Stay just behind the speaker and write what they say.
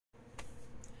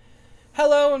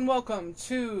Hello and welcome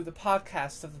to the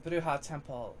podcast of the Bruja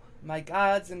Temple. My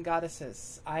gods and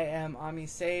goddesses, I am Ami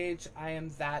Sage, I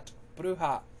am that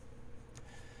Bruja.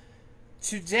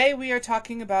 Today we are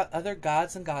talking about other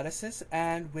gods and goddesses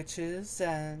and witches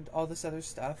and all this other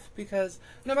stuff, because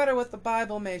no matter what the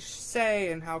Bible may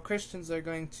say and how Christians are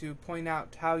going to point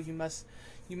out how you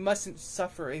mustn't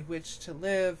suffer a witch to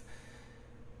live,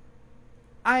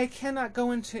 I cannot go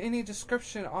into any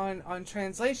description on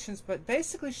translations, but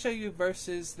basically show you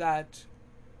verses that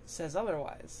says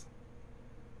otherwise.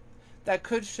 That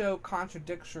could show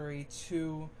contradictory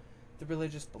to the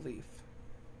religious belief.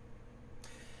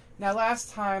 Now,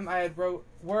 last time I had wrote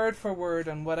word for word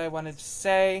on what I wanted to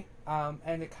say,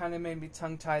 and it kind of made me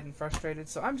tongue-tied and frustrated,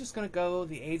 so I'm just going to go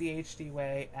the ADHD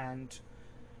way and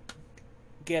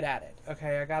get at it.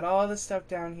 Okay, I got all this stuff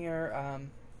down here,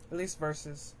 at least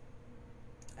verses.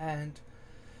 And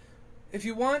if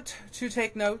you want to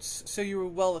take notes so you're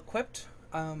well equipped,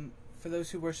 for those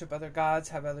who worship other gods,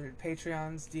 have other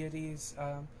Patreons, deities,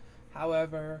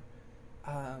 however,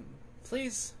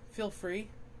 please feel free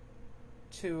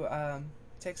to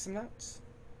take some notes,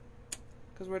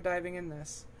 because we're diving in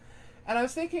this. And I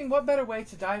was thinking, what better way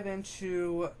to dive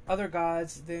into other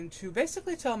gods than to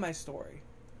basically tell my story.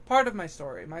 Part of my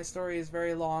story. My story is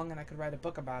very long and I could write a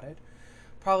book about it.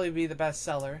 Probably be the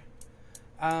bestseller.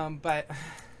 But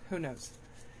who knows?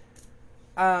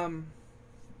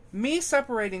 Me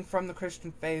separating from the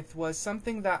Christian faith was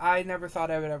something that I never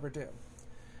thought I would ever do.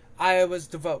 I was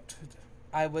devoted.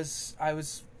 I was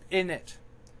in it.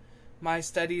 My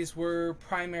studies were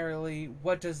primarily,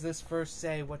 what does this verse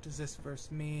say? What does this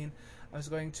verse mean? I was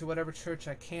going to whatever church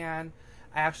I can.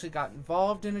 I actually got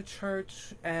involved in a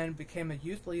church and became a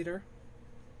youth leader.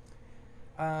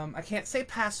 I can't say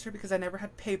pastor because I never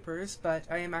had papers, but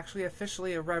I am actually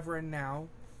officially a reverend now.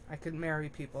 I can marry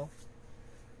people.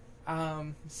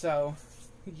 So,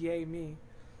 yay me.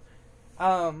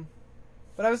 But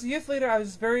I was a youth leader, I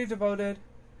was very devoted,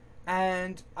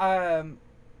 and I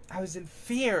was in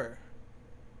fear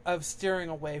of steering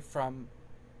away from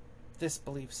this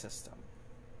belief system.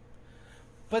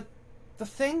 But the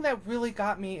thing that really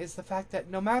got me is the fact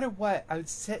that no matter what, I would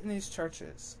sit in these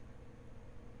churches.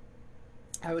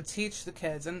 I would teach the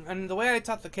kids, and the way I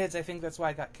taught the kids, I think that's why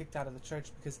I got kicked out of the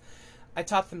church, because I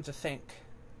taught them to think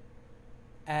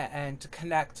and to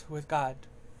connect with God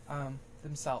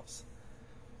themselves.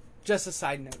 Just a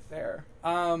side note there.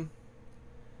 I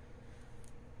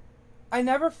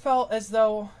never felt as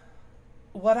though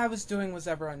what I was doing was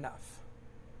ever enough,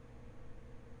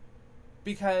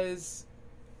 because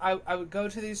I would go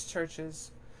to these churches,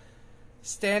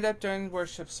 stand up during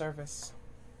worship service,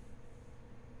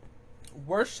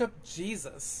 worship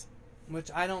Jesus, which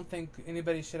I don't think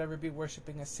anybody should ever be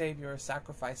worshiping a savior or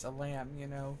sacrifice a lamb,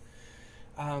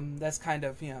 that's kind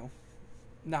of,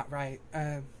 not right.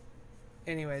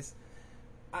 Anyways,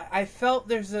 I felt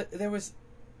there was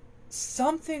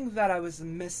something that I was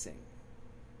missing.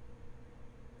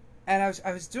 And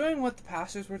I was doing what the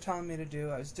pastors were telling me to do.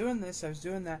 I was doing this, I was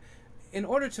doing that. In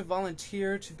order to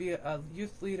volunteer to be a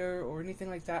youth leader or anything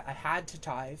like that, I had to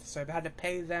tithe. So I had to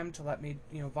pay them to let me,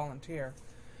 volunteer.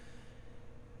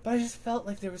 But I just felt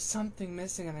like there was something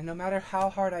missing. And no matter how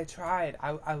hard I tried,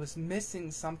 I was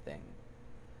missing something.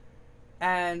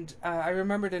 And I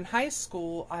remembered in high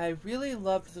school, I really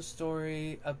loved the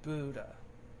story of Buddha.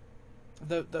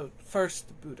 The first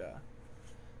Buddha.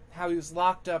 How he was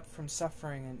locked up from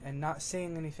suffering and not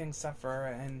seeing anything suffer,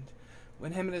 and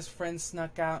when him and his friends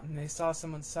snuck out and they saw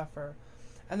someone suffer.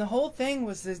 And the whole thing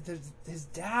was his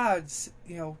dad's,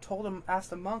 asked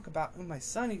the monk about, my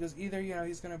son, he goes, either,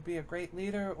 he's going to be a great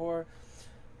leader or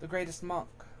the greatest monk.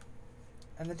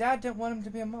 And the dad didn't want him to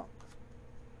be a monk.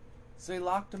 So he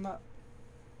locked him up.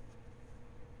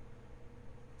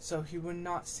 So he would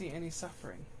not see any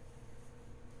suffering.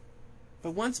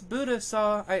 But once Buddha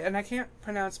saw, and I can't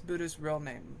pronounce Buddha's real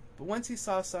name, but once he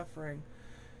saw suffering,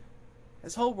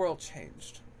 his whole world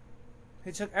changed.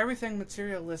 He took everything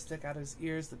materialistic out of his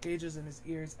ears, the gauges in his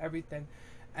ears, everything,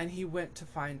 and he went to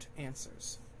find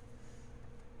answers.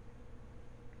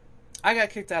 I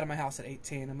got kicked out of my house at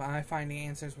 18, and my finding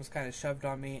answers was kind of shoved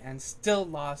on me, and still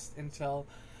lost until,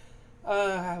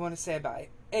 I want to say about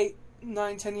 8,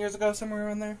 9, 10 years ago, somewhere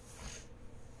around there.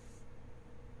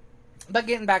 But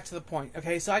getting back to the point,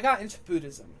 okay, so I got into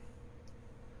Buddhism.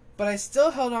 But I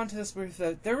still held on to this belief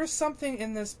that there was something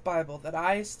in this Bible that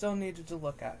I still needed to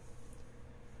look at.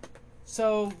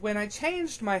 So when I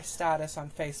changed my status on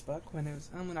Facebook, when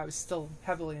I was still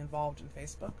heavily involved in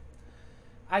Facebook,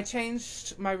 I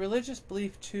changed my religious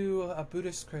belief to a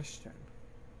Buddhist Christian.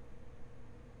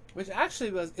 which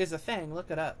actually is a thing.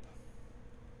 Look it up.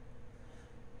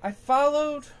 I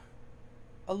followed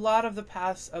a lot of the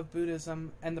paths of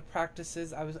Buddhism and the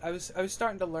practices. I was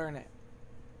starting to learn it.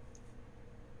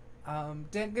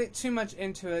 Didn't get too much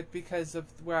into it because of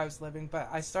where I was living, but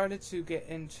I started to get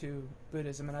into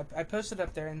Buddhism, and I posted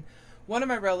up there, and one of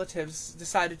my relatives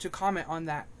decided to comment on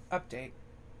that update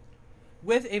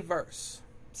with a verse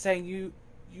saying you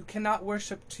cannot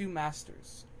worship two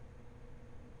masters.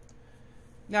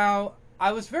 Now,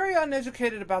 I was very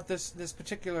uneducated about this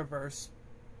particular verse,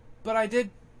 but I did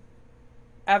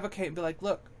advocate and be like,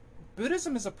 look,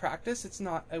 Buddhism is a practice, it's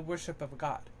not a worship of a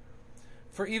god.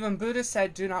 For even Buddha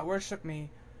said, do not worship me,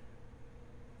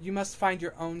 you must find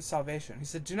your own salvation. He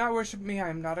said, do not worship me, I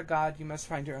am not a god, you must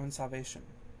find your own salvation.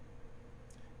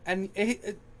 And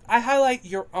I highlight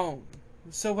your own.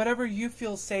 So whatever you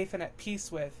feel safe and at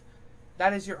peace with,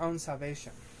 that is your own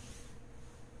salvation.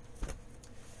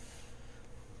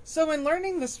 So in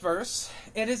learning this verse,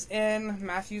 it is in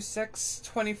Matthew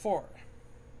 6:24.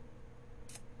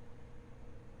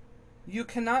 You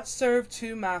cannot serve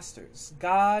two masters,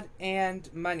 God and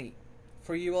money,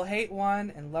 for you will hate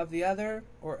one and love the other,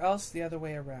 or else the other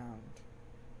way around.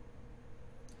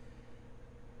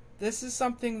 This is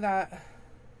something that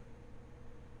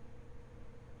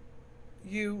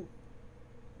you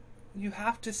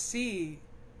have to see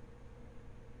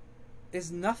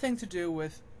is nothing to do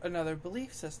with another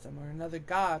belief system or another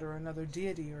god or another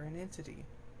deity or an entity.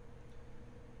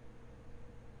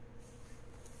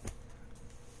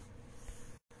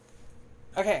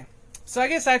 Okay, so I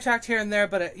get sidetracked here and there,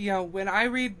 but when I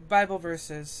read Bible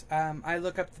verses, I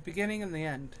look up the beginning and the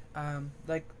end,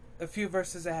 like a few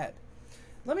verses ahead.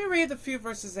 Let me read a few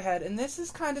verses ahead, and this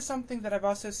is kind of something that I've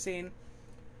also seen,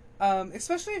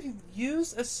 especially if you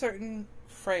use a certain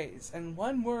phrase and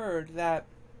one word that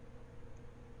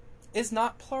is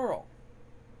not plural,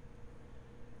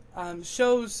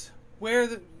 shows where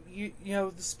the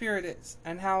spirit is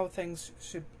and how things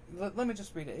should. Let me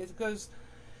just read it. It goes.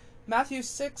 Matthew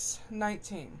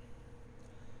 6:19.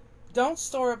 Don't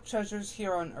store up treasures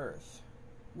here on earth,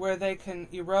 where they can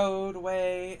erode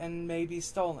away and may be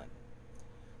stolen.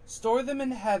 Store them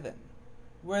in heaven,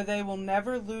 where they will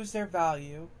never lose their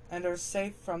value and are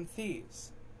safe from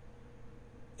thieves.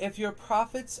 If your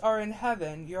profits are in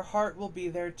heaven, your heart will be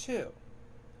there too.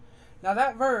 Now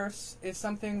that verse is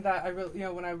something that I really,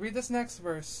 when I read this next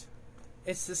verse,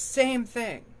 it's the same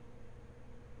thing.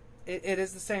 It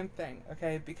is the same thing,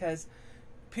 okay? Because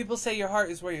people say your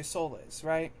heart is where your soul is,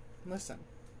 right? Listen.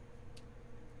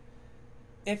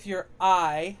 If your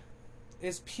eye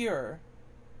is pure,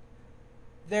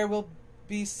 there will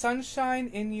be sunshine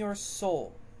in your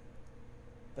soul.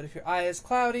 But if your eye is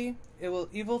cloudy, it will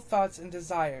evil thoughts and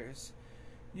desires.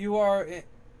 You are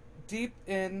deep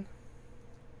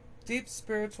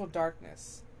spiritual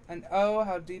darkness. And oh,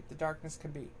 how deep the darkness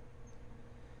can be.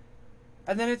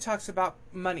 And then it talks about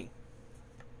money.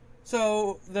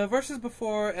 So the verses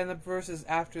before and the verses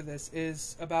after this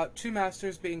is about two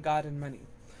masters being God and money.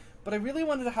 But I really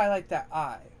wanted to highlight that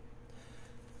eye.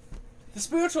 The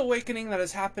spiritual awakening that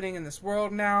is happening in this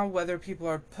world now, whether people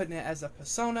are putting it as a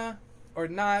persona or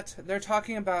not, they're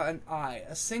talking about an eye,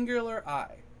 a singular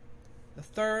eye, the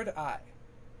third eye.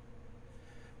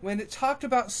 When it talked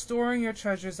about storing your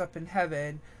treasures up in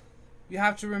heaven, you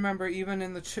have to remember, even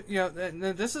in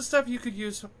the this is stuff you could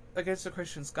use against the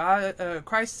Christians.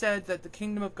 Christ said that the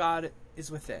kingdom of God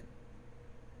is within.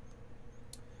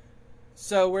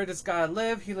 So where does God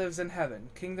live? He lives in heaven.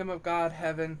 Kingdom of God,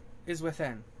 heaven is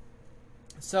within.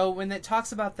 So when it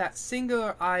talks about that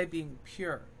singular eye being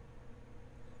pure,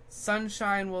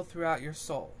 sunshine will throughout your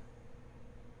soul.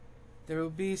 There will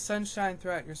be sunshine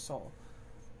throughout your soul,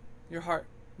 your heart,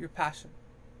 your passion.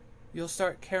 You'll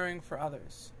start caring for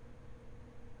others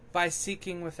by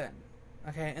seeking within.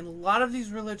 Okay, and a lot of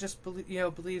these religious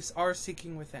beliefs are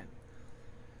seeking within.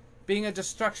 Being a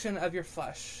destruction of your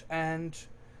flesh and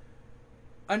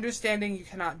understanding you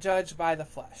cannot judge by the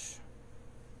flesh.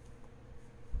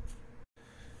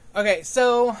 Okay,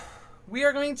 so we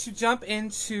are going to jump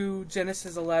into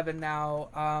Genesis 11 now,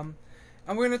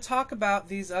 and we're going to talk about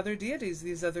these other deities,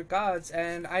 these other gods,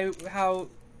 and how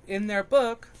in their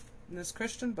book, in this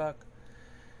Christian book,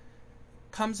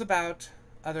 comes about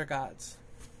other gods.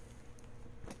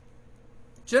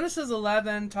 Genesis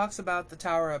 11 talks about the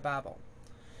Tower of Babel.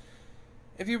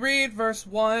 If you read verse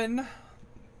 1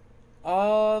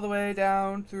 all the way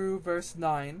down through verse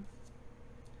 9,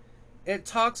 it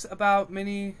talks about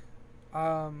many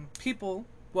people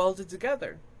welded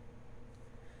together.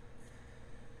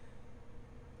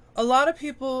 A lot of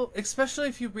people, especially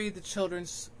if you read the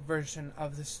children's version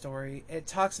of the story, it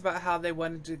talks about how they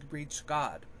wanted to reach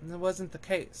God. And that wasn't the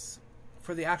case.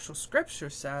 For the actual scripture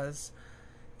says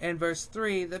In verse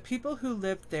 3, the people who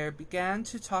lived there began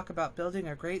to talk about building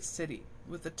a great city,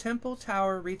 with the temple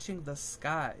tower reaching the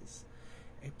skies,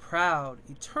 a proud,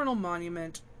 eternal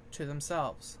monument to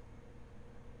themselves.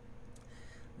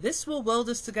 This will weld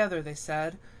us together, they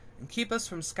said, and keep us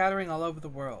from scattering all over the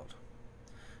world.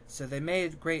 So they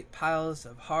made great piles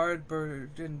of hard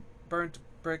burnt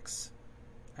bricks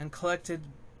and collected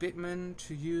bitumen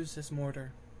to use as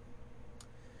mortar.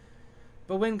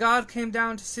 But when God came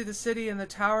down to see the city and the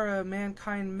tower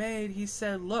mankind made, he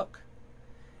said, "Look,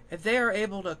 if they are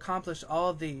able to accomplish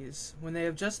all these, when they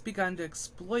have just begun to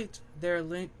exploit their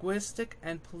linguistic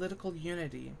and political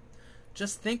unity,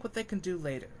 just think what they can do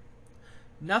later.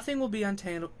 Nothing will be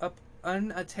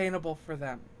unattainable for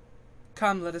them.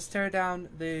 Come, let us tear down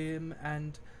them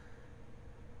and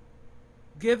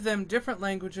give them different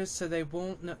languages so they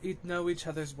won't know each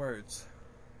other's words."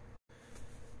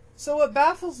 So what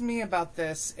baffles me about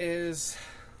this is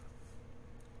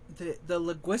the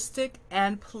linguistic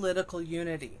and political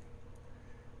unity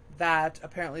that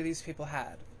apparently these people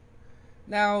had.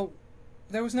 Now,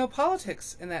 there was no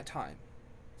politics in that time.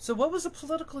 So what was the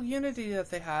political unity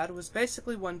that they had was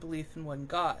basically one belief in one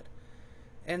God,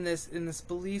 in this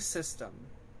belief system.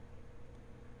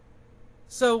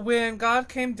 So when God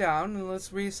came down, and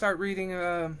let's start reading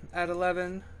at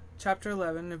chapter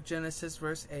 11 of Genesis,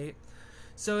 verse 8.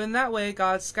 So in that way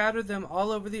God scattered them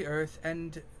all over the earth,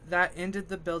 and that ended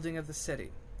the building of the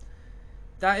city.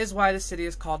 That is why the city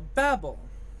is called Babel,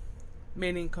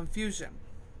 meaning confusion.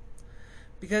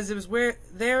 Because it was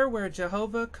where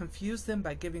Jehovah confused them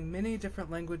by giving many different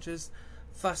languages,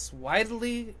 thus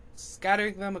widely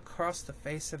scattering them across the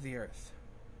face of the earth.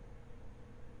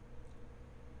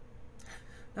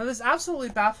 Now this absolutely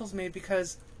baffles me,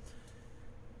 because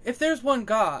if there's one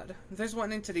God, if there's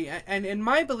one entity, and in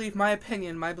my belief, my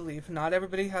belief, not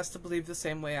everybody has to believe the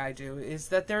same way I do, is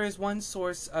that there is one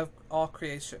source of all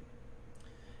creation.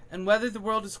 And whether the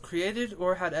world is created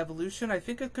or had evolution, I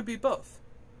think it could be both.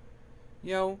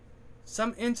 You know,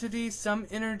 some entity, some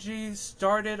energy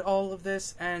started all of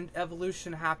this, and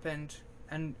evolution happened,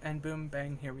 and boom,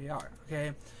 bang, here we are,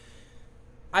 okay?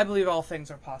 I believe all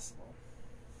things are possible.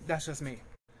 That's just me.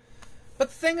 But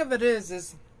the thing of it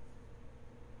is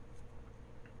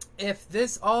if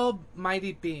this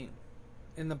almighty being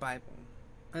in the Bible,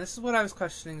 and this is what I was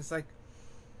questioning, is like,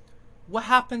 what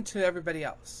happened to everybody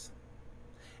else?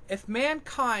 If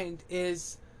mankind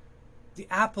is the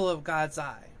apple of God's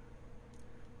eye,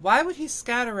 why would he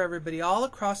scatter everybody all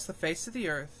across the face of the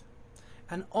earth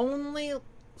and only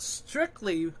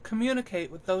strictly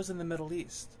communicate with those in the Middle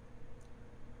East?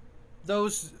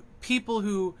 Those people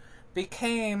who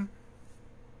became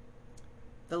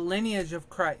the lineage of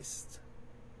Christ,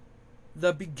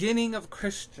 the beginning of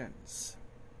Christians.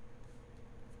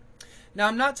 Now,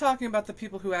 I'm not talking about the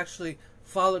people who actually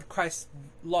followed Christ's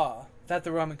law that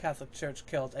the Roman Catholic Church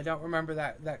killed. I don't remember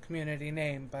that community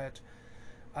name, but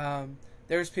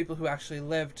there's people who actually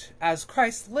lived as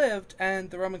Christ lived, and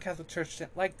the Roman Catholic Church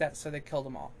didn't like that, so they killed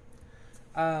them all.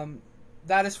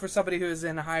 That is for somebody who is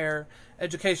in higher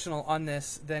educational on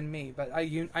this than me, but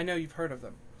I know you've heard of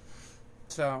them.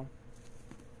 So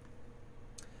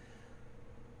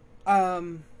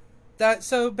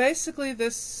so basically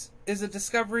this is a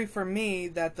discovery for me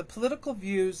that the political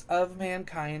views of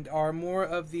mankind are more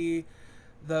of the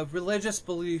religious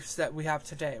beliefs that we have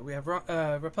today. We have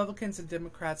Republicans and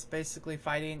Democrats basically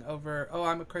fighting over, oh,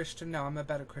 I'm a Christian, no, I'm a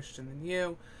better Christian than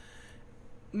you.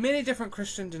 Many different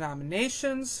Christian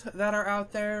denominations that are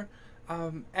out there,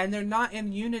 and they're not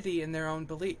in unity in their own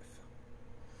belief.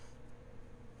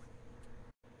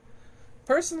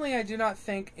 Personally, I do not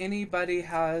think anybody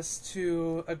has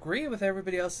to agree with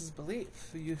everybody else's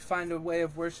belief. You find a way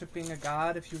of worshiping a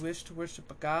God. If you wish to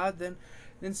worship a God,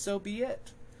 then so be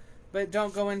it. But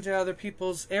don't go into other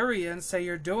people's area and say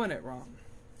you're doing it wrong.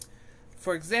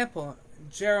 For example,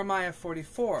 Jeremiah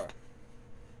 44.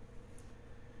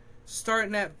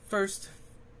 Starting at verse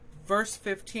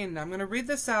 15. Now I'm going to read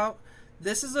this out.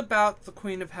 This is about the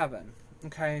Queen of Heaven.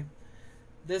 Okay?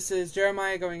 This is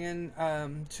Jeremiah going in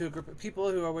to a group of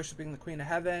people who are worshiping the Queen of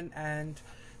Heaven, and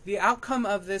the outcome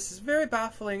of this is very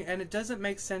baffling, and it doesn't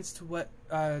make sense to what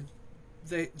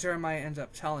Jeremiah ends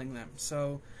up telling them.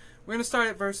 So we're going to start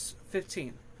at verse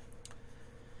 15.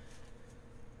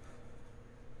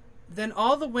 Then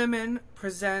all the women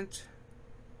present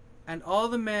and all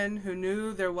the men who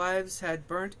knew their wives had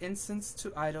burnt incense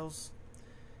to idols.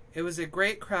 It was a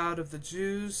great crowd of the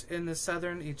Jews in the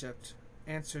southern Egypt,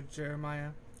 answered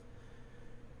Jeremiah.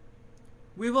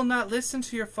 We will not listen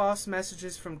to your false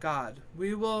messages from God.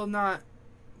 We will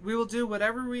do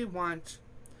whatever we want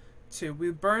 2.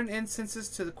 We burn incenses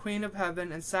to the Queen of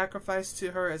Heaven and sacrifice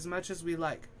to her as much as we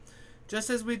like, just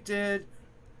as we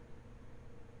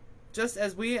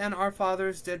and our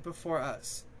fathers did before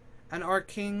us, and our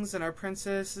kings and our prince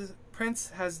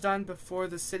has done before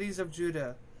the cities of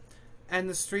Judah and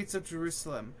the streets of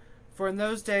Jerusalem. For in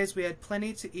those days we had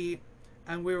plenty to eat,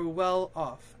 and we were well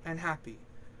off and happy.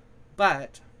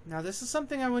 But, now this is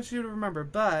something I want you to remember,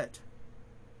 but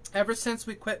ever since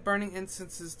we quit burning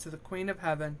incenses to the Queen of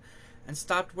Heaven and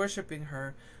stopped worshiping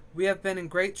her, we have been in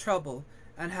great trouble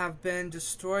and have been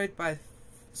destroyed by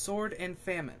sword and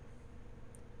famine.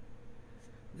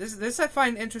 This I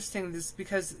find interesting, this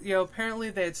because, apparently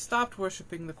they had stopped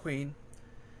worshiping the Queen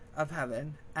of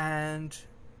Heaven, and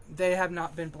they have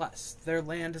not been blessed. Their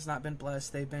land has not been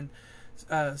blessed. They've been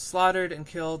slaughtered and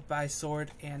killed by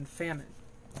sword and famine.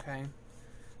 Okay?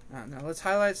 Now let's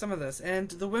highlight some of this. And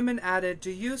the women added, "Do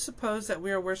you suppose that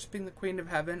we are worshiping the Queen of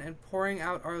Heaven and pouring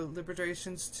out our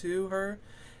libations to her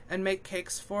and make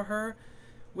cakes for her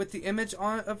with the image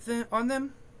on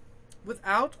them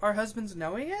without our husbands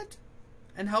knowing it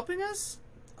and helping us?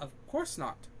 Of course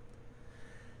not."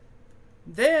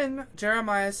 Then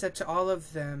Jeremiah said to all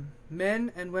of them,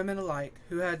 men and women alike,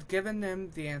 who had given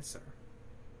them the answer.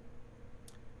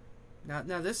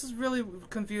 Now this is really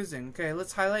confusing. Okay,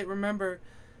 let's highlight. Remember,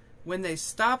 when they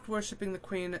stopped worshiping the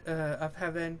Queen of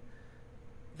Heaven,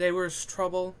 they were in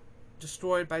trouble,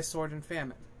 destroyed by sword and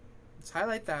famine. Let's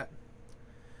highlight that.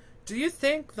 Do you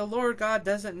think the Lord God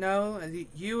doesn't know that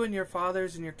you and your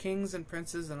fathers and your kings and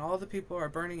princes and all the people are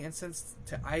burning incense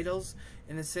to idols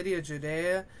in the city of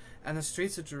Judea and the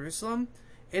streets of Jerusalem?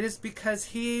 It is because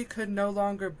he could no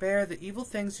longer bear the evil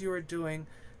things you are doing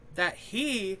that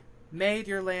he made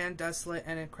your land desolate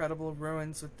and incredible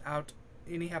ruins without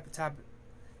any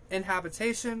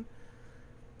habitation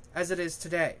as it is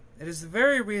today. It is the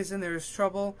very reason there is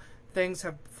trouble. Things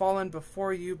have fallen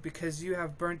before you because you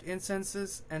have burnt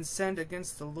incenses and sinned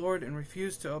against the Lord and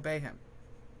refused to obey him.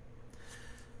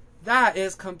 That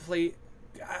is complete,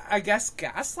 I guess,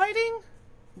 gaslighting?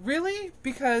 Really?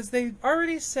 Because they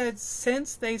already said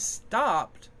since they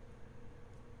stopped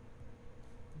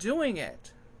doing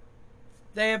it,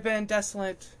 they have been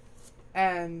desolate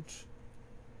and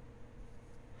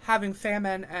having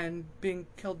famine and being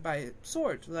killed by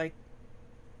sword. Like,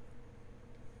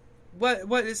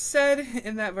 what is said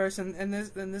in that verse, and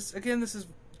this again, this is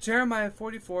Jeremiah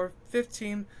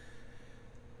 44:15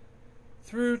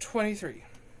 through 23.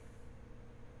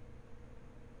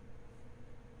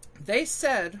 They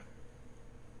said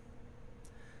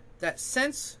that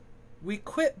since we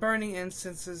quit burning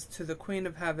incenses to the Queen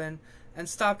of Heaven and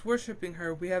stopped worshiping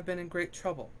her, we have been in great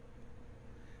trouble.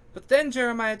 But then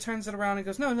Jeremiah turns it around and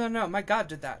goes, no, my God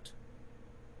did that.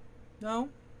 No,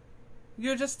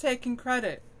 you're just taking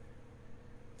credit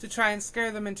to try and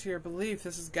scare them into your belief.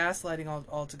 This is gaslighting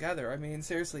altogether. I mean,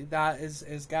 seriously, that is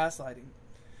gaslighting.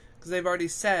 Because they've already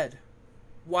said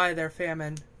why they're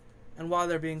famine and why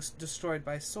they're being destroyed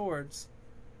by swords.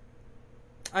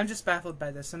 I'm just baffled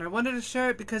by this, and I wanted to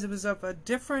share it because it was of a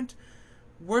different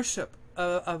worship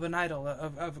of an idol,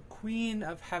 of a Queen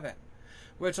of Heaven,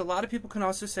 which a lot of people can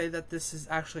also say that this is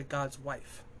actually God's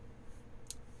wife.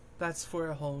 That's for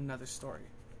a whole nother story.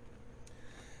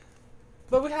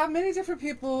 But we have many different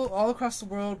people all across the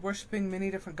world worshiping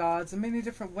many different gods in many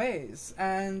different ways.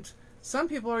 And some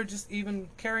people are just even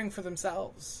caring for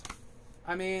themselves.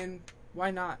 I mean,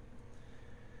 why not?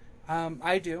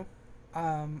 I do.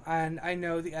 And I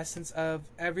know the essence of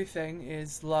everything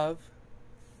is love.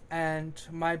 And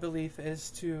my belief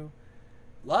is to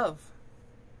love.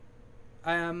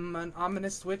 I am an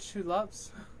ominous witch who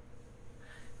loves.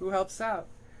 Who helps out.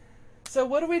 So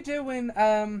what do we do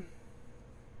when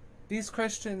these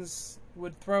Christians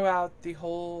would throw out the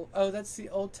whole, oh, that's the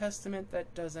Old Testament,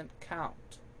 that doesn't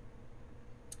count?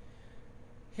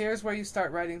 Here's where you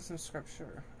start writing some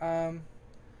scripture.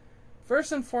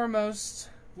 First and foremost,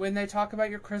 when they talk about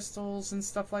your crystals and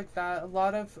stuff like that, a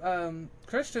lot of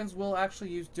Christians will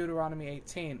actually use Deuteronomy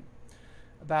 18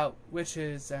 about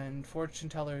witches and fortune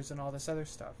tellers and all this other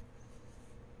stuff.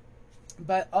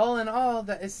 But all in all,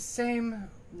 that is the same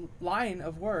line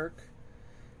of work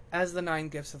as the 9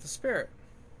 gifts of the Spirit,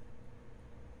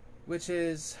 which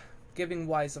is giving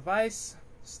wise advice,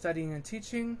 studying and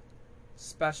teaching,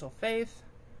 special faith,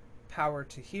 power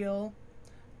to heal,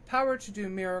 power to do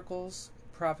miracles,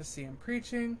 prophecy and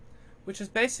preaching, which is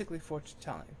basically fortune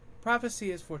telling.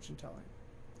 Prophecy is fortune telling.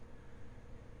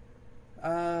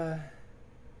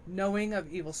 Knowing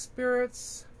of evil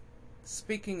spirits,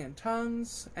 speaking in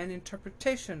tongues, and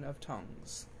interpretation of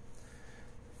tongues.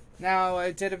 Now,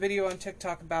 I did a video on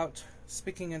TikTok about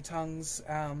speaking in tongues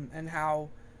and how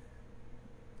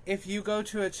if you go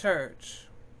to a church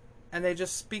and they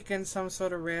just speak in some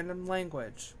sort of random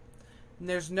language and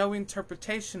there's no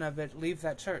interpretation of it, leave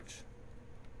that church.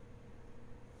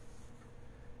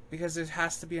 Because there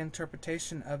has to be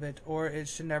interpretation of it, or it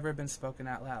should never have been spoken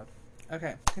out loud.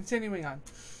 Okay, continuing on.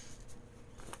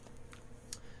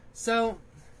 So,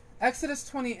 Exodus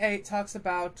 28 talks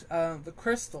about the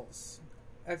crystals.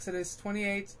 Exodus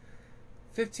 28,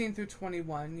 15 through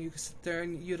 21. You can sit there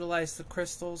and utilize the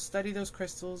crystals, study those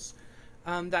crystals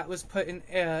that was put in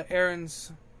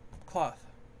Aaron's cloth.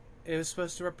 It was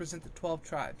supposed to represent the 12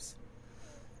 tribes.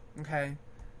 Okay,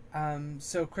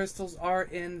 so crystals are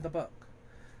in the book.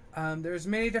 There's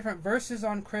many different verses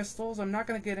on crystals. I'm not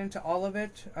going to get into all of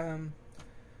it,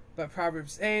 but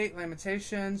Proverbs 8,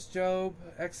 Lamentations, Job,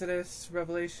 Exodus,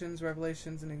 Revelations,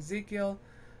 and Ezekiel.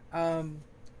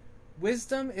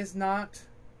 Wisdom is not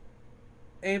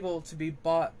able to be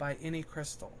bought by any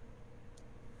crystal.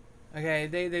 Okay,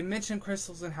 they mention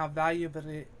crystals and how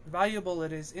valuable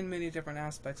it is in many different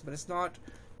aspects, but it's not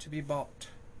to be bought.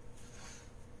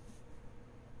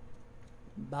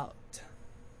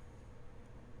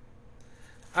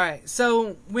 Alright,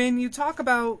 so when you talk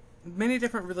about many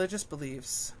different religious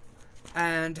beliefs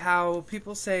and how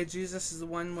people say Jesus is the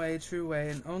one way, true way,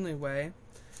 and only way,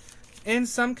 in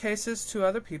some cases to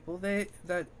other people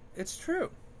that it's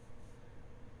true.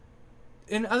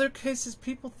 In other cases,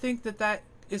 people think that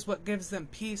is what gives them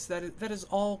peace, that is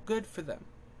all good for them.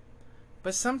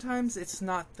 But sometimes it's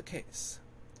not the case.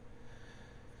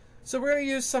 So we're going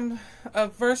to use some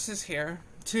verses here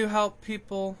to help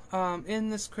people in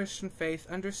this Christian faith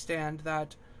understand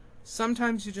that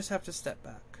sometimes you just have to step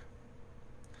back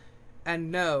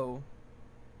and know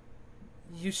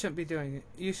you shouldn't be doing it.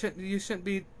 You shouldn't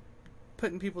be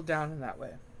putting people down in that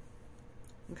way.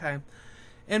 Okay.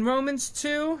 In Romans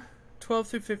 2, 12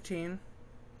 through 15,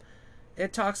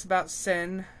 it talks about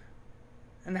sin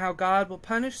and how God will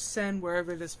punish sin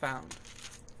wherever it is found.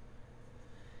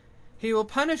 He will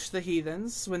punish the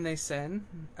heathens when they sin.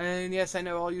 And yes, I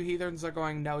know all you heathens are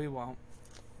going, no, he won't.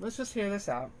 Let's just hear this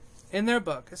out. In their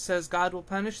book, it says, God will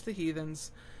punish the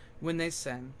heathens when they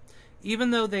sin, even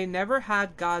though they never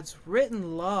had God's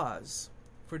written laws,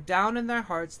 for down in their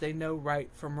hearts they know right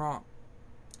from wrong.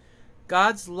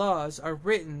 God's laws are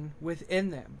written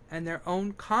within them, and their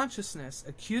own consciousness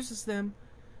accuses them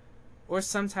or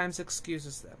sometimes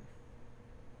excuses them.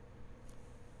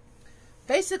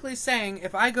 Basically saying,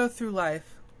 if I go through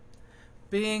life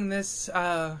being this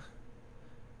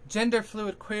gender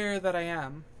fluid queer that I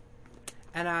am,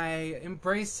 and I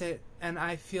embrace it, and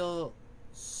I feel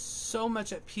so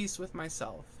much at peace with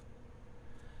myself,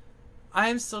 I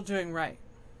am still doing right.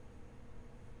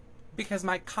 Because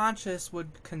my conscience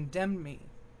would condemn me.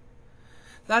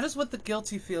 That is what the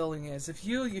guilty feeling is. If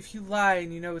you lie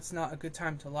and you know it's not a good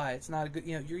time to lie, it's not a good,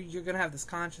 you're going to have this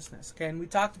consciousness. Okay, and we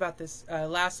talked about this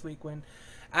last week when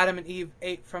Adam and Eve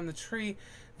ate from the tree.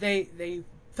 They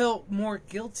felt more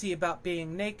guilty about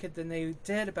being naked than they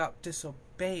did about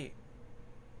disobeying.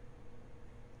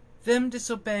 Them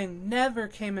disobeying never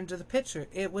came into the picture.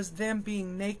 It was them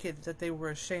being naked that they were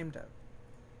ashamed of.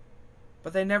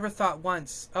 But they never thought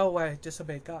once, oh, I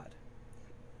disobeyed God.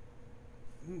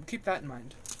 Keep that in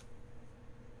mind.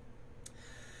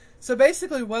 So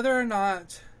basically, whether or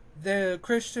not the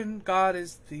Christian God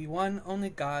is the one, only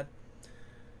God,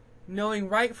 knowing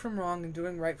right from wrong and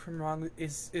doing right from wrong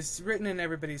is written in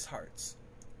everybody's hearts.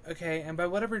 Okay, and by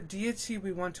whatever deity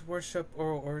we want to worship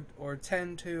or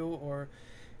tend to, or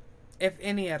if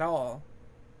any at all,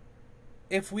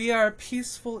 if we are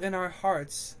peaceful in our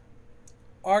hearts,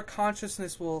 our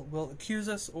consciousness will accuse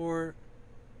us or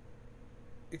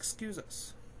excuse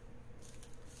us.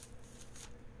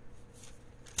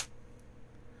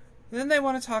 And then they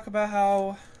want to talk about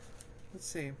how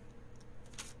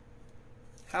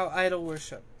idol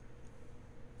worship.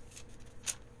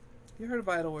 You heard of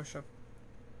idol worship?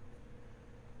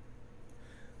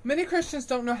 Many Christians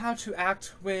don't know how to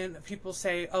act when people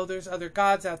say, oh, there's other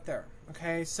gods out there.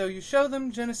 Okay, so you show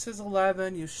them Genesis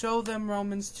 11, you show them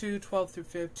Romans 2, 12 through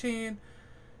 15,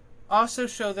 also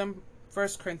show them 1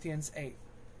 Corinthians 8.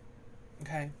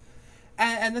 Okay,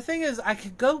 and the thing is, I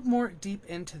could go more deep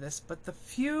into this, but the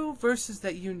few verses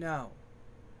that you know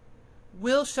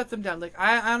will shut them down. Like,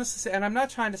 I honestly say, and I'm not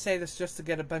trying to say this just to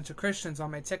get a bunch of Christians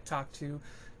on my TikTok to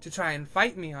try and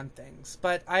fight me on things,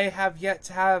 but I have yet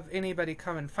to have anybody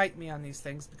come and fight me on these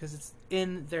things because it's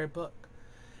in their book.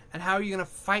 And how are you going to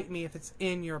fight me if it's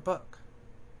in your book?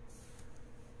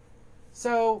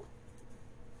 So,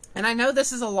 and I know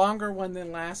this is a longer one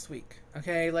than last week.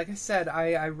 Okay, like I said,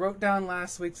 I wrote down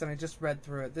last week's and I just read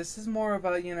through it. This is more of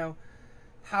a,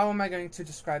 how am I going to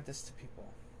describe this to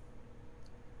people?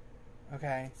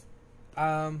 Okay.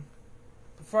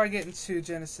 Before I get into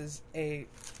Genesis 8,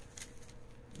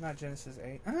 not Genesis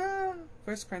 8,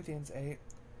 1 Corinthians 8,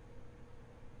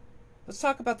 let's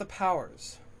talk about the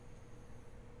powers.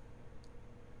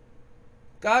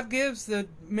 God gives the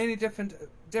many different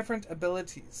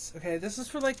abilities. Okay, this is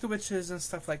for like the witches and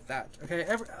stuff like that. Okay,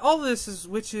 all this is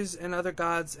witches and other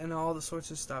gods and all the sorts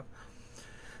of stuff.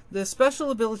 The special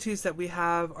abilities that we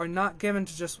have are not given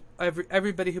to just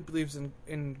everybody who believes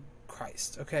in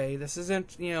Christ. Okay, this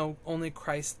isn't only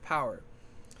Christ's power.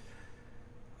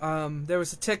 There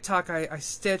was a TikTok I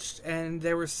stitched, and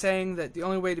they were saying that the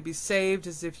only way to be saved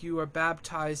is if you are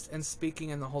baptized and speaking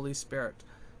in the Holy Spirit.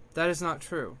 That is not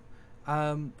true.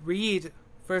 Read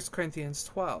 1 Corinthians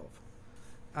 12.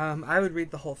 I would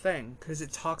read the whole thing because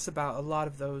it talks about a lot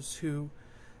of those who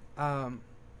have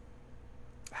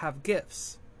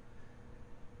gifts.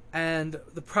 And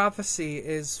the prophecy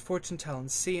is fortune telling,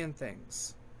 seeing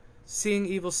things. Seeing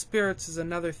evil spirits is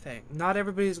another thing. Not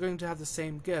everybody is going to have the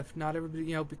same gift. Not everybody,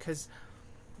 because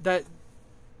that.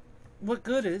 What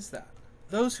good is that?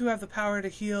 Those who have the power to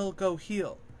heal, go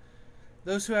heal.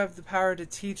 Those who have the power to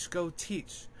teach, go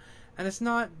teach. And it's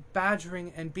not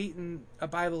badgering and beating a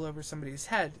Bible over somebody's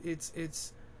head.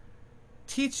 It's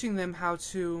teaching them how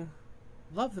to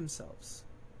love themselves,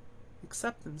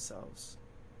 accept themselves,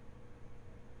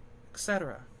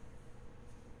 etc.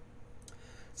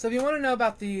 So if you want to know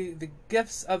about the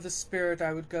gifts of the Spirit,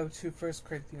 I would go to 1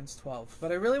 Corinthians 12.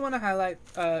 But I really want to highlight,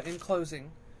 in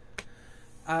closing,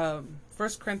 1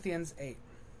 Corinthians 8.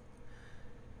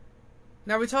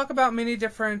 Now we talk about many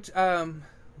different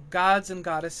gods and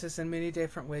goddesses and many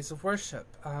different ways of worship.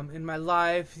 In my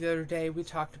live the other day, we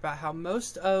talked about how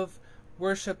most of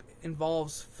worship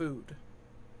involves food.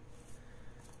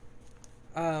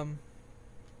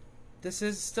 This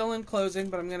is still in closing,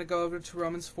 but I'm going to go over to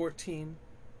Romans 14.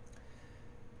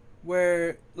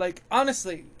 Where,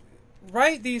 honestly,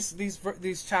 write these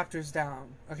chapters down,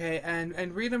 okay,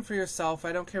 and read them for yourself.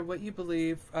 I don't care what you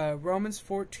believe. Romans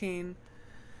 14,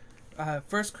 1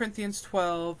 Corinthians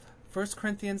 12, 1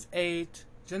 Corinthians 8,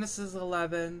 Genesis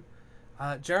 11,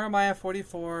 Jeremiah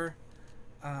 44.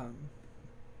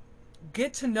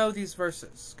 Get to know these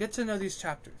verses. Get to know these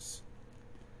chapters.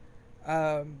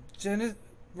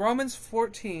 Romans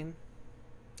 14.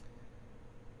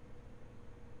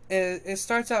 It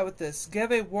starts out with this.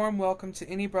 Give a warm welcome to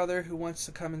any brother who wants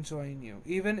to come and join you,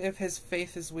 even if his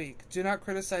faith is weak. Do not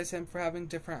criticize him for having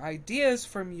different ideas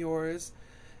from yours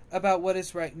about what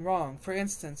is right and wrong. For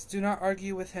instance, do not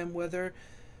argue with him whether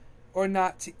or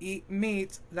not to eat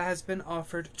meat that has been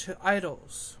offered to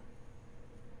idols.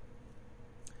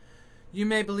 You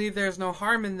may believe there is no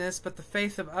harm in this, but the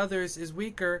faith of others is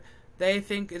weaker. They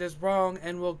think it is wrong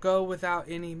and will go without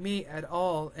any meat at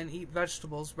all and eat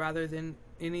vegetables rather than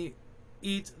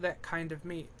eat that kind of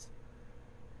meat.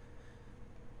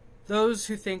 Those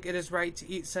who think it is right to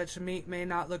eat such meat may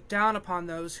not look down upon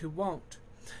those who won't.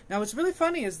 Now what's really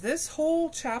funny is this whole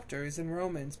chapter is in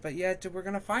Romans, but yet we're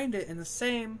going to find it in the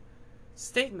same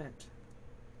statement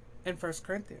in 1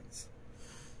 Corinthians.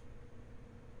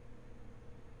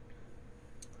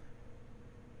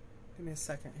 Give me a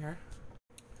second here.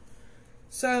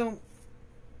 So,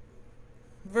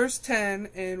 verse 10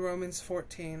 in Romans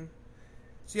 14.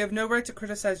 So you have no right to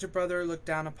criticize your brother or look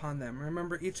down upon them.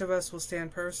 Remember, each of us will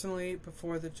stand personally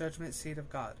before the judgment seat of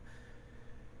God.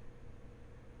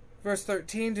 Verse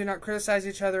 13, do not criticize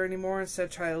each other anymore.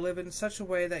 Instead, try to live in such a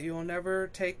way that you will never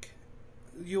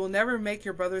make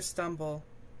your brother stumble,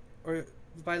 or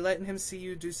by letting him see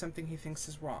you do something he thinks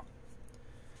is wrong.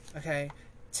 Okay?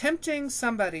 Tempting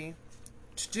somebody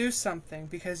to do something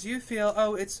because you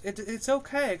feel, it's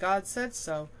okay, God said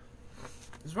so,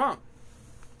 is wrong.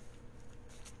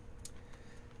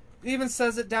 It even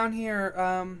says it down here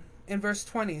in verse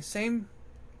 20. Same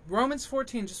Romans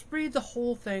 14. Just read the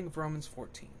whole thing of Romans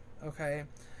 14. Okay?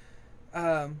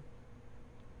 We'll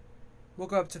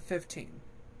go up to 15.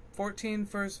 14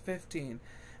 verse 15.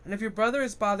 And if your brother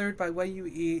is bothered by what you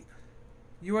eat,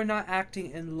 you are not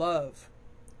acting in love.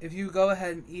 If you go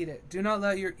ahead and eat it, do not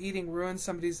let your eating ruin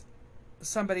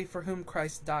somebody for whom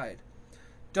Christ died.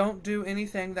 Don't do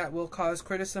anything that will cause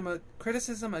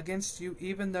criticism against you,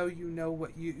 even though you know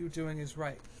what you're doing is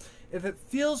right. If it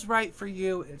feels right for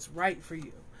you, it's right for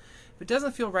you. If it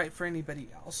doesn't feel right for anybody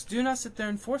else, do not sit there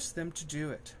and force them to do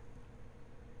it.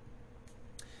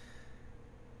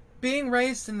 Being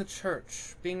raised in the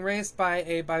church, being raised by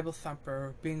a Bible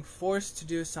thumper, being forced to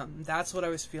do something, that's what I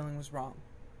was feeling was wrong.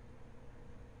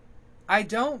 I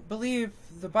don't believe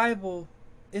the Bible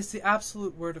is the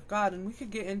absolute word of God, and we could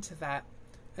get into that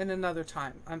in another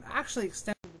time. I'm actually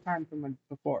extending the time from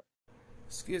before.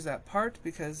 Excuse that part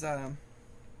because I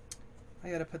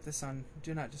gotta put this on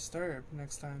Do Not Disturb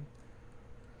next time.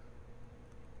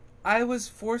 I was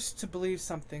forced to believe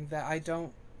something that I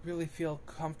don't really feel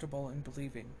comfortable in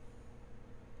believing.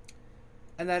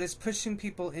 And that is pushing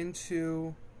people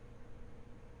into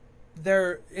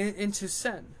into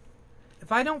sin.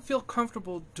 If I don't feel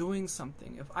comfortable doing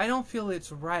something, if I don't feel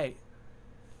it's right,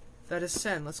 that is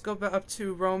sin. Let's go up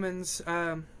to Romans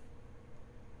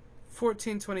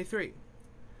 14:23.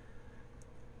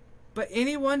 But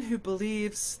anyone who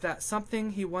believes that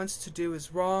something he wants to do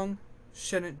is wrong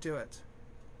shouldn't do it.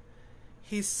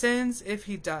 He sins if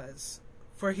he does,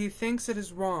 for he thinks it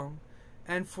is wrong,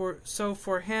 and so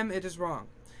for him it is wrong.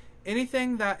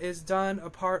 Anything that is done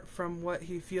apart from what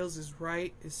he feels is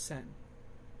right is sin.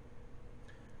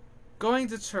 Going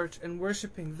to church and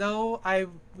worshiping, though I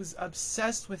was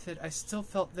obsessed with it, I still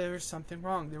felt there was something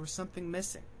wrong. There was something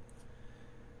missing.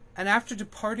 And after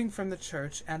departing from the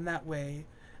church and that way,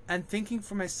 and thinking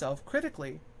for myself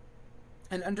critically,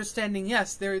 and understanding,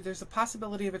 yes, there's a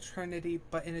possibility of a Trinity,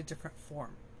 but in a different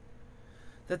form.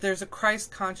 That there's a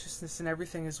Christ consciousness and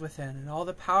everything is within, and all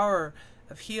the power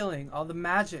of healing, all the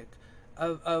magic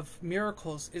of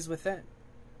miracles is within.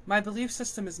 My belief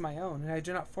system is my own, and I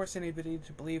do not force anybody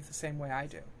to believe the same way I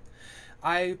do.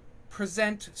 I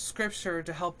present scripture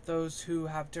to help those who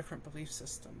have different belief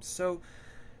systems. So,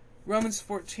 Romans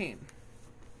 14.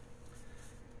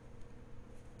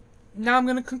 Now I'm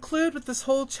going to conclude with this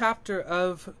whole chapter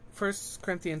of 1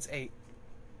 Corinthians 8.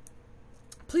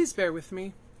 Please bear with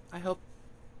me. I hope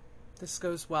this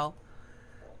goes well.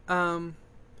 And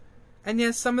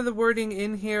yes, some of the wording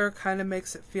in here kind of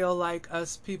makes it feel like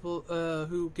us people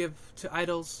who give to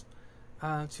idols,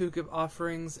 to give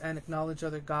offerings and acknowledge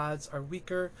other gods are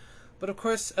weaker. But of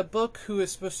course, a book who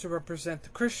is supposed to represent the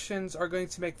Christians are going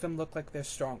to make them look like they're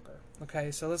stronger.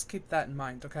 Okay, so let's keep that in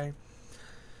mind, okay?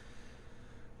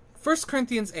 1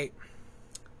 Corinthians 8.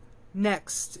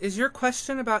 Next is your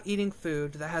question about eating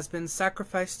food that has been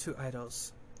sacrificed to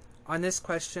idols. On this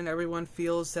question, everyone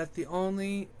feels that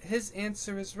his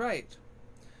answer is right.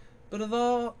 But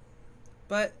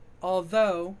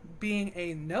although being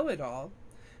a know-it-all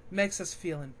makes us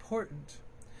feel important,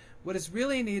 what is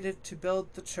really needed to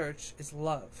build the church is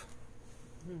love.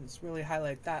 Let's really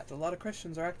highlight that. A lot of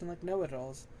Christians are acting like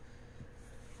know-it-alls.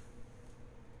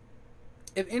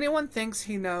 If anyone thinks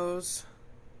he knows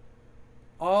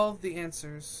all the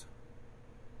answers,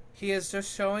 he is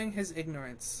just showing his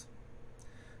ignorance.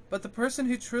 But the person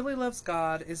who truly loves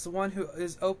God is the one who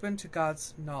is open to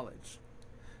God's knowledge.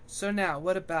 So now,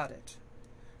 what about it?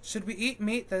 Should we eat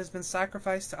meat that has been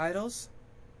sacrificed to idols?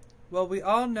 Well, we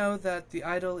all know that the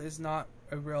idol is not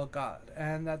a real God,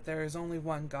 and that there is only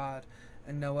one God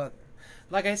and no other.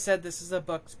 Like I said, this is a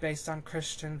book based on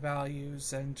Christian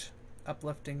values and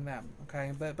uplifting them,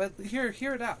 okay? But hear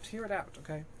it out,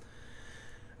 okay?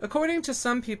 According to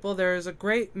some people, there is a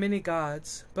great many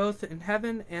gods, both in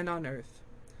heaven and on earth.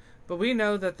 But we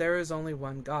know that there is only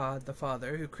one God, the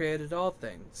Father, who created all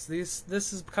things.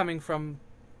 This is coming from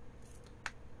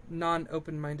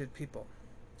non-open-minded people.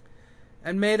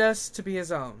 And made us to be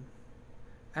his own.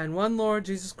 And one Lord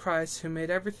Jesus Christ, who made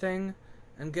everything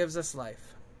and gives us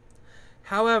life.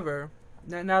 However,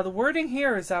 now the wording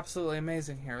here is absolutely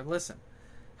amazing here. Listen.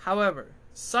 However,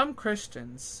 some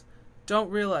Christians don't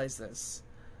realize this.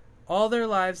 All their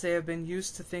lives they have been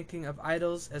used to thinking of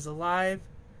idols as alive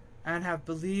and have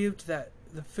believed that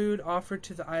the food offered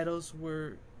to the idols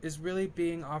is really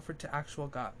being offered to actual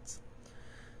gods.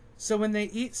 So when they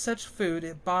eat such food,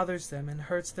 it bothers them and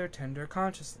hurts their tender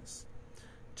consciousness.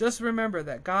 Just remember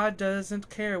that God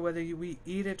doesn't care whether we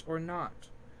eat it or not.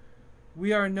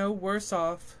 We are no worse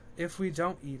off if we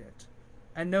don't eat it,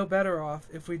 and no better off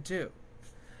if we do.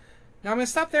 Now I'm going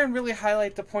to stop there and really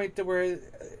highlight the point that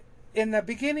in the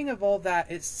beginning of all that,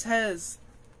 it says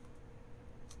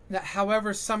that,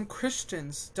 however, some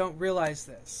Christians don't realize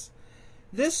this.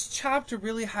 This chapter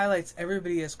really highlights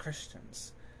everybody as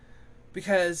Christians.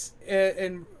 Because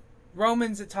in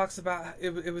Romans it talks about,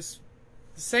 it was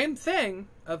the same thing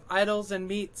of idols and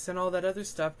meats and all that other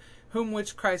stuff, whom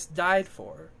which Christ died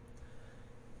for.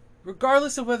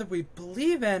 Regardless of whether we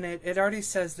believe in it, it already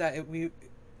says that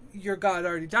your God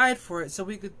already died for it, so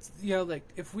we could,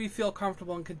 if we feel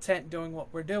comfortable and content doing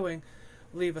what we're doing,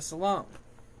 leave us alone.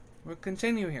 We'll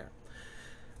continue here.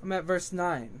 I'm at verse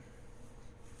 9.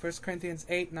 1 Corinthians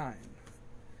 8:9.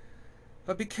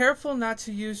 But be careful not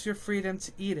to use your freedom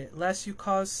to eat it, lest you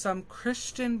cause some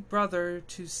Christian brother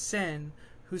to sin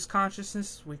whose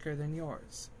consciousness is weaker than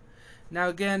yours. Now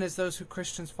again, as those who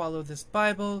Christians follow this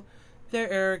Bible, their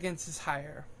arrogance is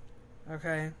higher.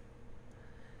 Okay?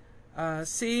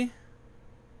 See,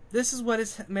 This is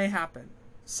what may happen.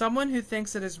 Someone who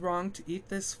thinks it is wrong to eat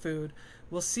this food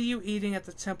will see you eating at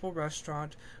the temple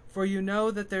restaurant, for you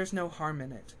know that there's no harm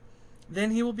in it.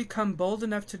 Then he will become bold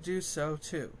enough to do so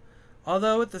too,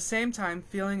 although at the same time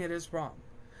feeling it is wrong.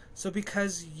 So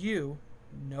because you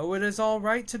know it is all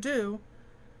right to do,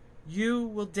 you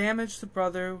will damage the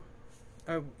brother.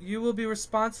 You will be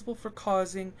responsible for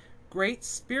causing great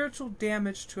spiritual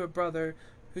damage to a brother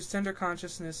whose tender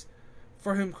consciousness,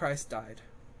 for whom Christ died.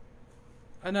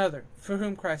 Another, for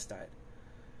whom Christ died.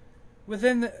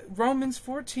 Within Romans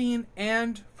 14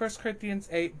 and 1 Corinthians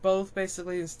 8, both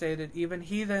basically stated even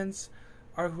heathens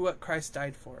are what Christ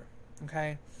died for.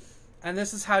 Okay? And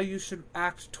this is how you should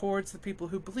act towards the people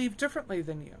who believe differently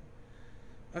than you.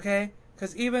 Okay?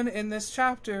 Because even in this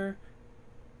chapter,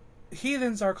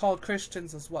 heathens are called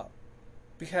Christians as well.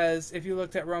 Because if you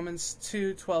looked at Romans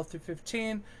 2:12 through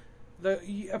 15,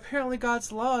 apparently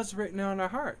God's law is written on our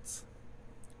hearts.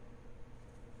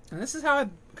 And this is how I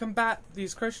combat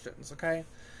these Christians, okay?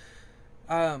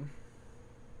 Where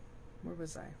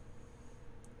was I?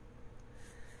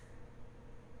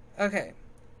 Okay.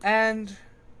 And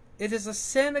it is a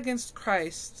sin against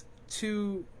Christ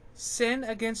to sin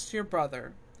against your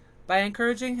brother by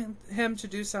encouraging him to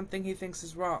do something he thinks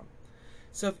is wrong.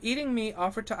 So if eating meat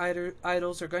offered to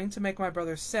idols are going to make my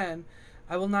brother sin,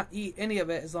 I will not eat any of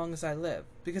it as long as I live,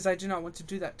 because I do not want to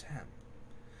do that to him.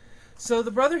 So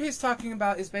the brother he's talking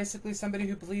about is basically somebody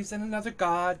who believes in another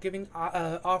God, giving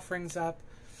offerings up,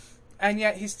 and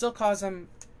yet he still calls him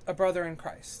a brother in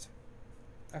Christ.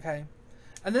 Okay?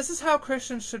 And this is how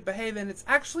Christians should behave, and it's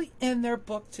actually in their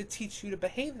book to teach you to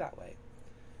behave that way.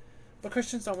 But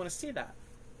Christians don't want to see that.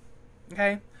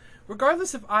 Okay?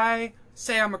 Regardless if I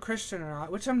say I'm a Christian or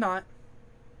not, which I'm not.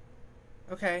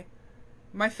 Okay?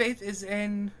 My faith is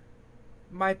in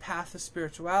my path of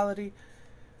spirituality,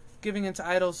 giving into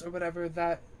idols or whatever,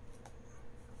 that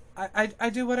I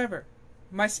do whatever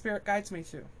my spirit guides me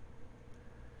to.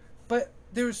 But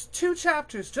there's 2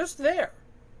 chapters just there,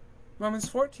 Romans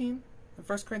 14 and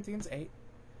 1 Corinthians 8,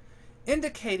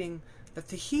 indicating that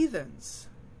the heathens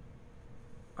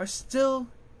are still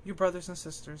your brothers and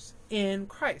sisters in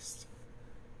Christ.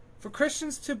 For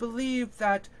Christians to believe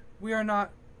that we are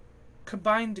not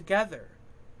combined together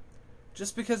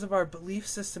just because of our belief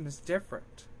system is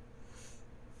different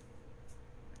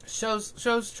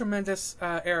shows tremendous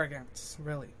arrogance,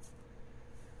 really.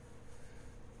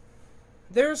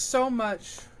 There's so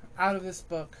much out of this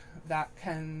book that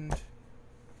can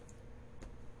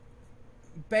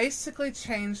basically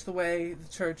change the way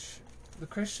the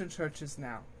Christian church is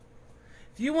now.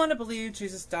 If you want to believe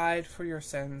Jesus died for your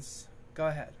sins, go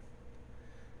ahead.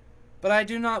 But I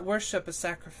do not worship a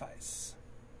sacrifice.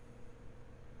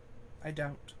 I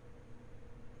don't.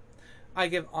 I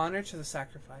give honor to the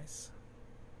sacrifice.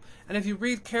 And if you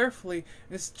read carefully,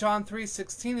 it's John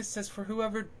 3:16, it says, "For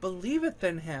whoever believeth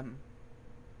in him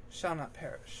shall not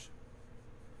perish."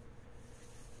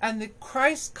 And the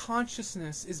Christ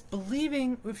consciousness is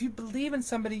believing. If you believe in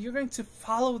somebody, you're going to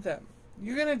follow them.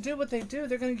 You're going to do what they do.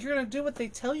 You're going to do what they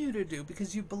tell you to do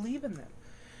because you believe in them.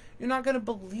 You're not going to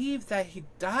believe that he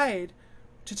died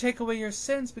to take away your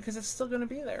sins because it's still going to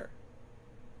be there.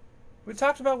 We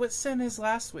talked about what sin is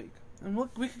last week, and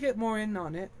we could get more in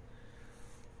on it.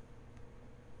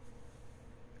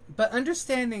 But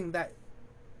understanding that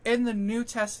in the New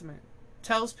Testament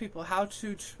tells people how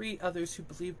to treat others who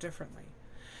believe differently.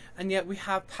 And yet we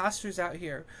have pastors out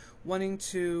here wanting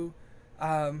to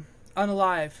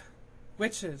unalive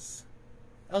witches,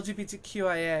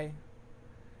 LGBTQIA,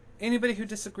 anybody who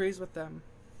disagrees with them.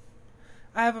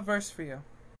 I have a verse for you.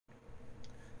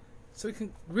 So we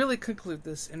can really conclude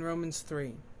this in Romans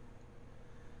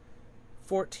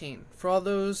 3:14. For all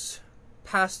those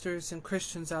pastors and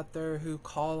Christians out there who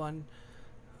call on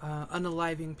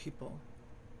unaliving people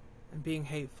and being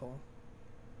hateful.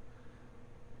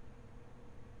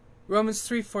 Romans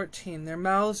 3:14. Their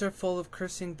mouths are full of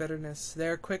cursing bitterness. They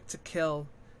are quick to kill,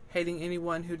 hating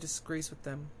anyone who disagrees with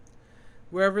them.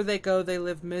 Wherever they go, they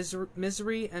live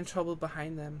misery and trouble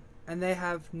behind them, and they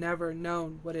have never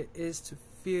known what it is to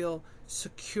feel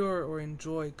secure or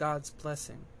enjoy God's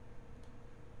blessing.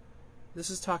 This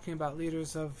is talking about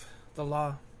leaders of the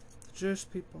law, the Jewish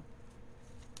people.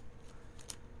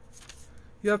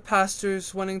 You have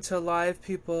pastors wanting to alive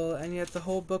people, and yet the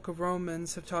whole book of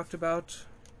Romans have talked about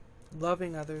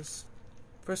loving others.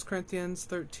 1 Corinthians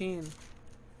 13.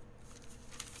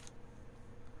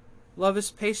 Love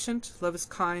is patient, love is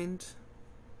kind,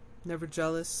 never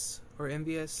jealous or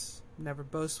envious, never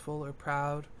boastful or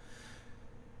proud,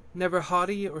 never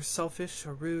haughty or selfish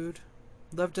or rude.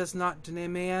 Love does not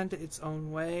demand its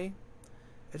own way.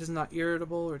 It is not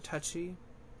irritable or touchy.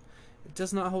 It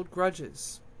does not hold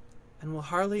grudges, and will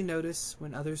hardly notice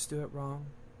when others do it wrong.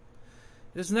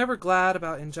 It is never glad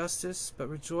about injustice, but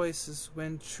rejoices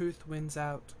when truth wins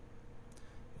out.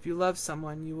 If you love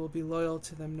someone, you will be loyal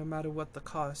to them no matter what the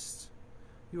cost.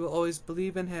 You will always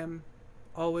believe in him,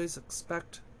 always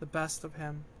expect the best of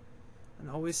him, and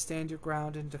always stand your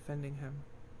ground in defending him.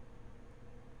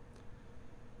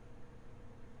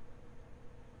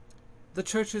 The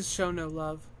churches show no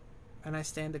love, and I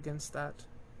stand against that.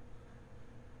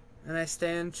 And I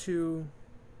stand to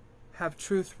have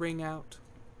truth ring out.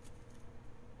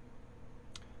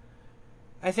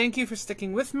 I thank you for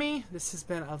sticking with me. This has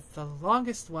been the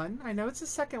longest one. I know it's the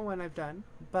second one I've done,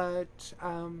 but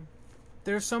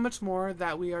there's so much more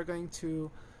that we are going to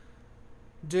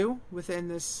do within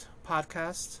this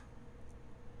podcast.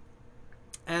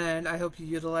 And I hope you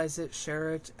utilize it,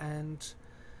 share it, and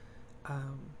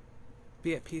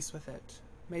be at peace with it.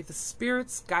 May the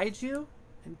spirits guide you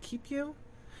and keep you.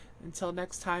 Until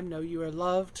next time, know you are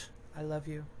loved. I love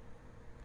you.